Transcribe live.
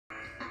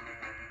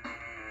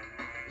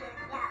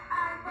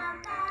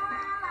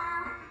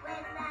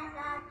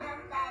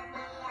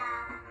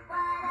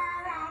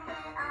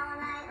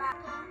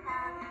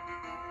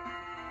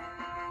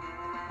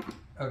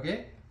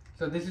Okay,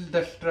 so this is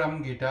the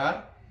strum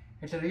guitar.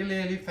 It's a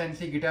really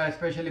fancy guitar,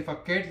 especially for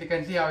kids. You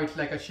can see how it's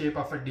like a shape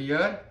of a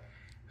deer.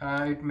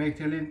 It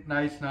makes really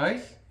nice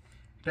noise.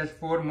 It has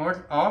 4 modes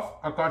of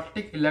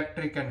acoustic,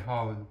 electric and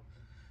howl.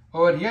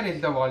 Over here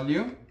is the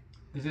volume.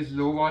 This is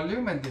low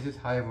volume and this is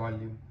high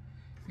volume.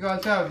 You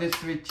also have this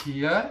switch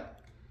here,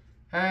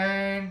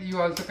 and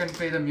you also can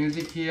play the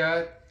music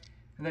here,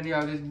 and then you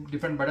have this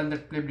different button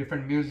that play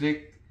different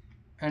music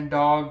and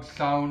dog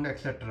sound,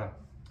 etc.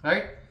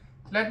 Right?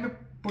 Let me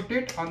put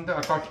it on the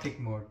acoustic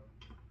mode.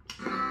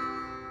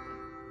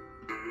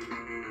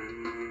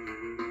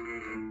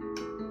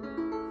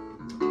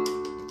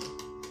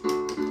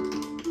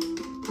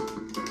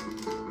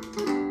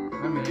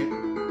 1 minute.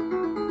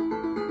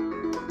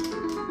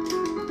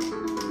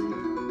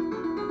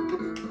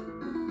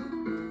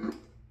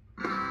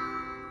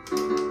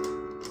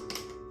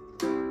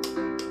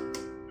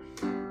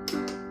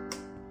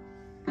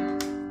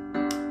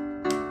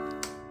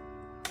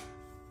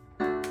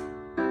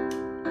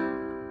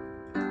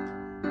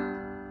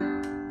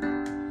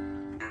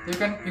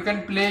 You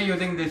can play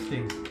using this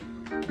thing.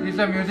 This is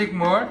the music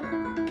mode.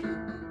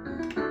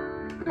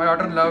 My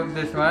daughter loves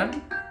this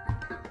one.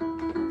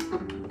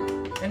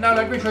 And now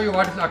let me show you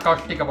what is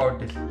acoustic about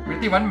this.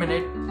 Wait 1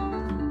 minute.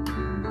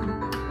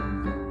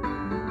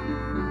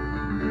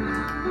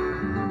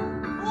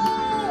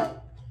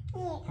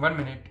 One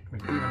minute.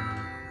 Wait 1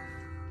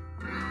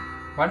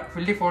 minute.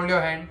 Fully fold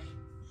your hands.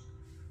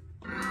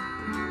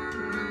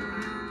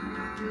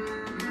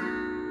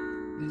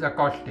 This is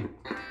acoustic.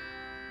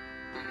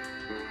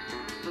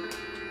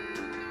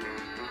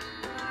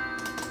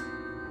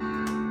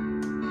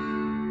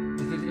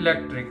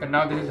 Electric, and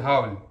now this is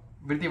howl.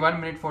 With the 1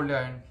 minute, fold your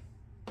hands.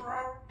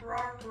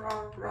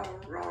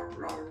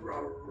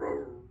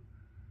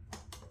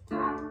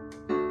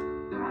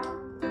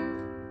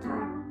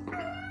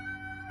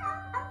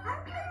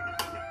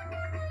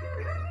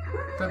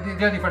 So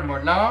these are different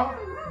mode. Now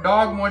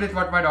dog mode is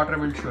what my daughter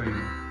will show you.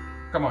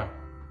 Come on.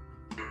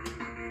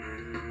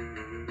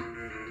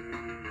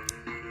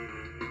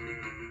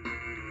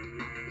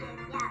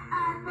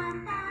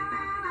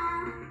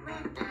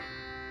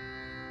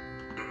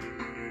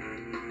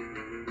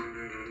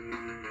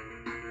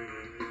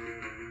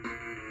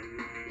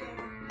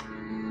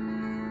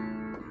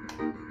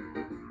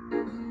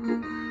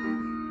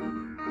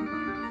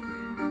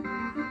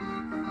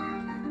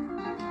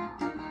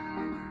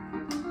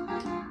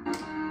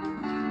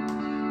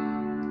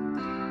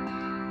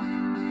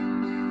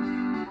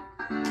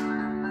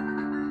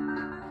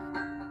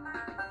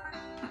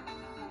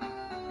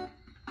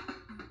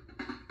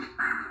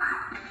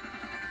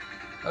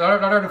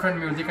 A lot of different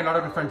music and a lot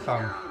of different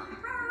sounds.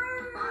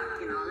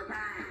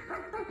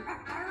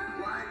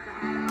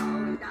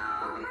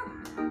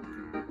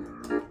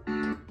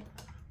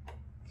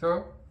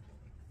 So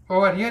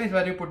over here is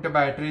where you put the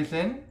batteries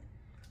in,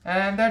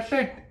 and that's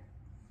it.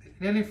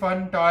 Really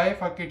fun toy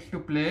for kids to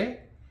play.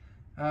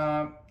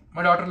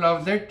 My daughter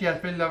loves it.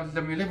 Yasmin loves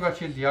the music because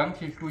she's young.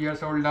 She's 2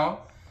 years old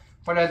now.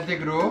 But as they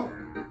grow,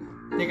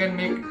 they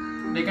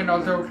can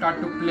also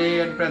start to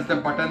play and press the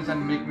buttons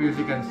and make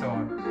music and so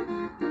on.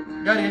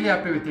 We are really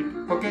happy with it.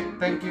 Okay,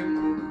 thank you.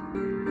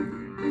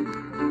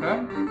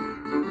 Huh?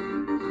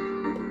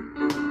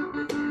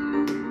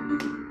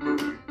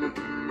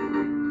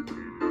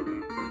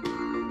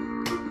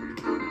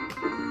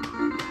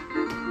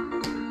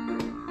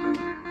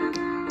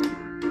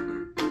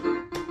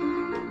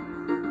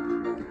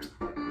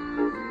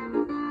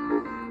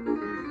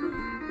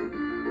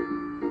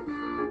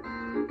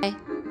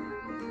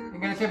 You're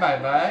gonna say bye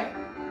bye.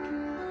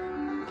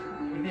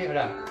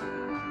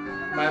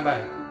 Bye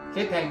bye.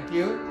 Say thank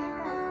you.